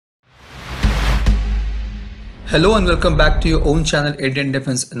Hello and welcome back to your own channel Indian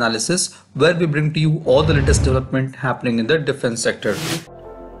Defense Analysis, where we bring to you all the latest development happening in the defense sector.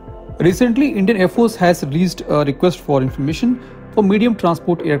 Recently, Indian Air Force has released a request for information for medium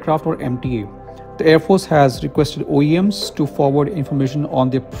transport aircraft or MTA. The Air Force has requested OEMs to forward information on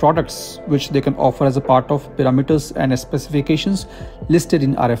their products which they can offer as a part of parameters and specifications listed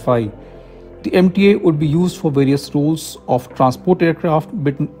in RFI. The MTA would be used for various roles of transport aircraft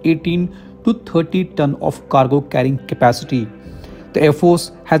between 18 to 30 ton of cargo carrying capacity. The Air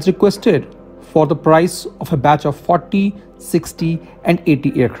Force has requested for the price of a batch of 40, 60 and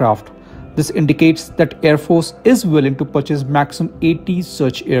 80 aircraft. This indicates that Air Force is willing to purchase maximum 80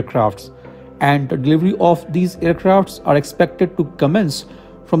 such aircrafts, and the delivery of these aircrafts are expected to commence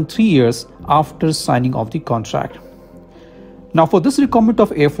from 3 years after signing of the contract. Now, for this requirement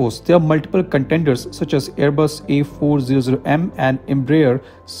of Air Force, there are multiple contenders such as Airbus A400M and Embraer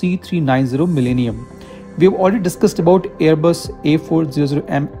C-390 Millennium. We have already discussed about Airbus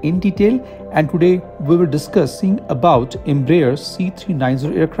A400M in detail, and today we will discussing about Embraer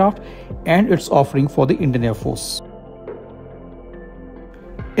C-390 aircraft and its offering for the Indian Air Force.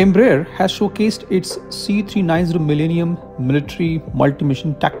 Embraer has showcased its C-390 Millennium military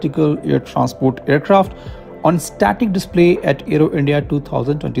multi-mission tactical air transport aircraft on static display at Aero India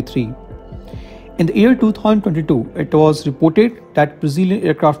 2023. In the year 2022, it was reported that Brazilian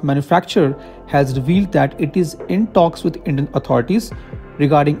aircraft manufacturer has revealed that it is in talks with Indian authorities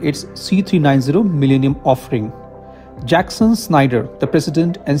regarding its C-390 Millennium offering. Jackson Snyder, the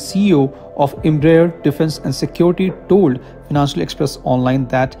president and CEO of Embraer Defense and Security, told Financial Express Online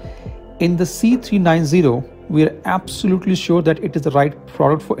that in the C-390, we are absolutely sure that it is the right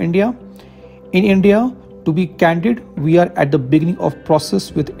product for India. In India, to be candid, we are at the beginning of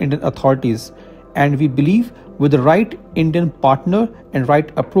process with Indian authorities, and we believe with the right Indian partner and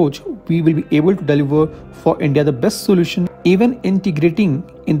right approach, we will be able to deliver for India the best solution, even integrating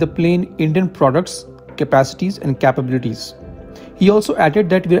in the plane Indian products, capacities and capabilities. He also added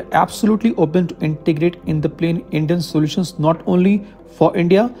that we are absolutely open to integrate in the plane Indian solutions not only for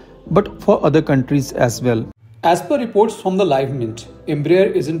India but for other countries as well. As per reports from the Live Mint,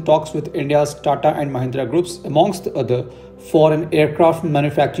 Embraer is in talks with India's Tata and Mahindra groups, amongst the other, for an aircraft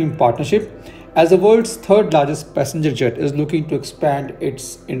manufacturing partnership, as the world's third largest passenger jet is looking to expand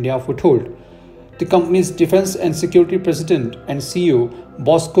its India foothold. The company's defense and security president and CEO,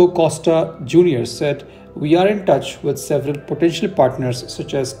 Bosco Costa Jr., said, "We are in touch with several potential partners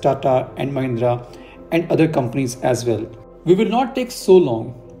such as Tata and Mahindra and other companies as well. We will not take so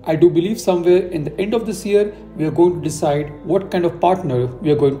long. I do believe somewhere in the end of this year, we are going to decide what kind of partner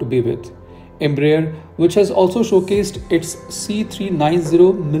we are going to be with." Embraer, which has also showcased its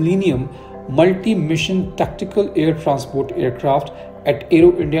C-390 Millennium multi-mission tactical air transport aircraft at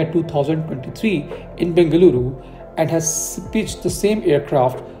Aero India 2023 in Bengaluru, and has pitched the same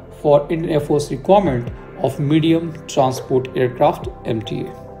aircraft for Indian Air Force requirement of medium transport aircraft MTA.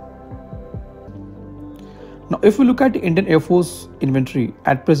 Now, if we look at the Indian Air Force inventory,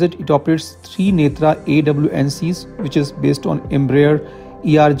 at present it operates 3 Netra AWNCs, which is based on Embraer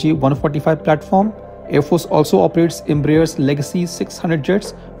ERJ 145 platform. Air Force also operates Embraer's legacy 600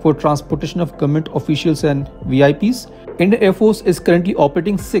 jets for transportation of government officials and VIPs. Indian Air Force is currently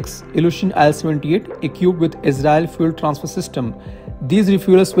operating 6 Ilyushin IL-78 equipped with Israel fuel transfer system. These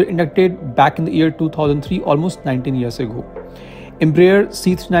refuelers were inducted back in the year 2003, almost 19 years ago. Embraer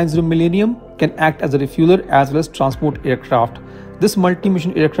C-390 Millennium can act as a refueler as well as transport aircraft. This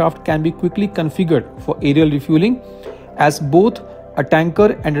multi-mission aircraft can be quickly configured for aerial refueling as both a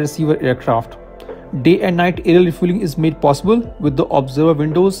tanker and a receiver aircraft. Day and night aerial refueling is made possible with the observer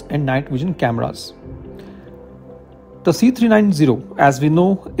windows and night vision cameras. The C-390, as we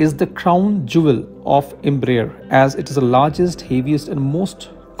know, is the crown jewel of Embraer, as it is the largest, heaviest and most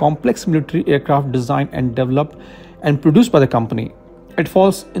complex military aircraft designed and developed and produced by the company. It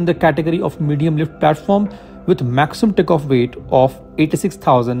falls in the category of medium lift platform with maximum takeoff weight of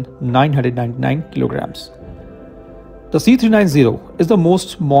 86,999 kilograms. The C-390 is the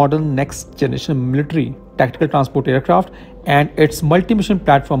most modern next generation military tactical transport aircraft, and its multi-mission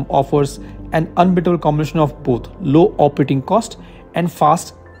platform offers an unbeatable combination of both low operating cost and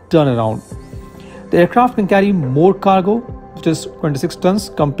fast turnaround. The aircraft can carry more cargo, which is 26 tons,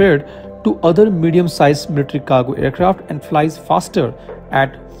 compared to other medium-sized military cargo aircraft, and flies faster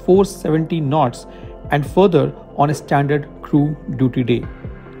at 470 knots and further on a standard crew duty day.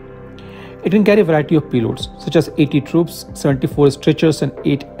 It can carry a variety of payloads such as 80 troops, 74 stretchers and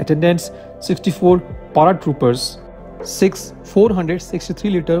 8 attendants, 64 paratroopers, 6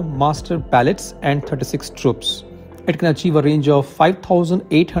 463-liter master pallets and 36 troops. It can achieve a range of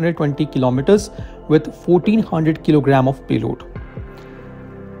 5,820 kilometers with 1,400 kilogram of payload.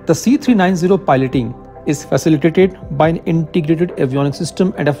 The C-390 piloting is facilitated by an integrated avionics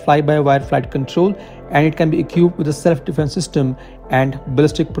system and a fly-by-wire flight control, and it can be equipped with a self-defense system and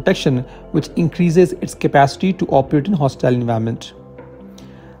ballistic protection, which increases its capacity to operate in hostile environment.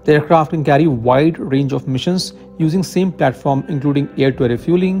 The aircraft can carry a wide range of missions using same platform, including air-to-air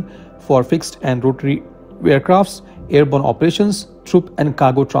refueling for fixed and rotary aircrafts, airborne operations, troop and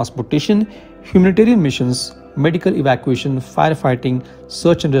cargo transportation, humanitarian missions, medical evacuation, firefighting,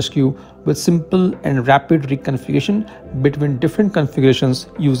 search and rescue, with simple and rapid reconfiguration between different configurations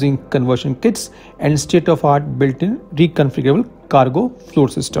using conversion kits and state-of-the-art built-in reconfigurable cargo floor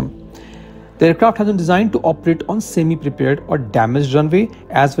system. The aircraft has been designed to operate on semi-prepared or damaged runway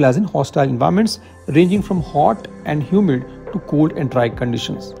as well as in hostile environments ranging from hot and humid to cold and dry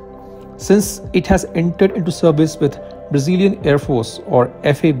conditions. Since it has entered into service with Brazilian Air Force or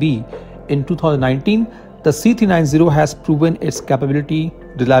FAB in 2019, the C-390 has proven its capability,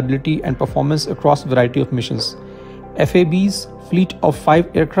 reliability and performance across a variety of missions. FAB's fleet of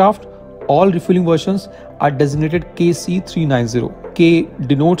 5 aircraft, all refueling versions, are designated KC-390. K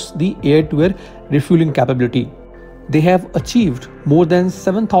denotes the air-to-air refueling capability. They have achieved more than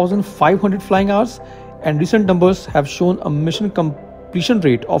 7,500 flying hours, and recent numbers have shown a mission completion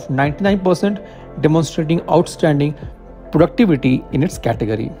rate of 99%, demonstrating outstanding productivity in its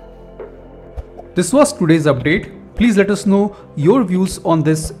category. This was today's update. Please let us know your views on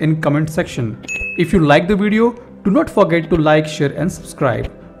this in comment section. If you like the video, do not forget to like, share and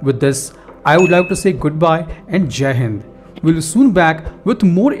subscribe. With this, I would like to say goodbye and Jai Hind. We'll soon back with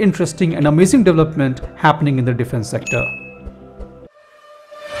more interesting and amazing development happening in the defense sector.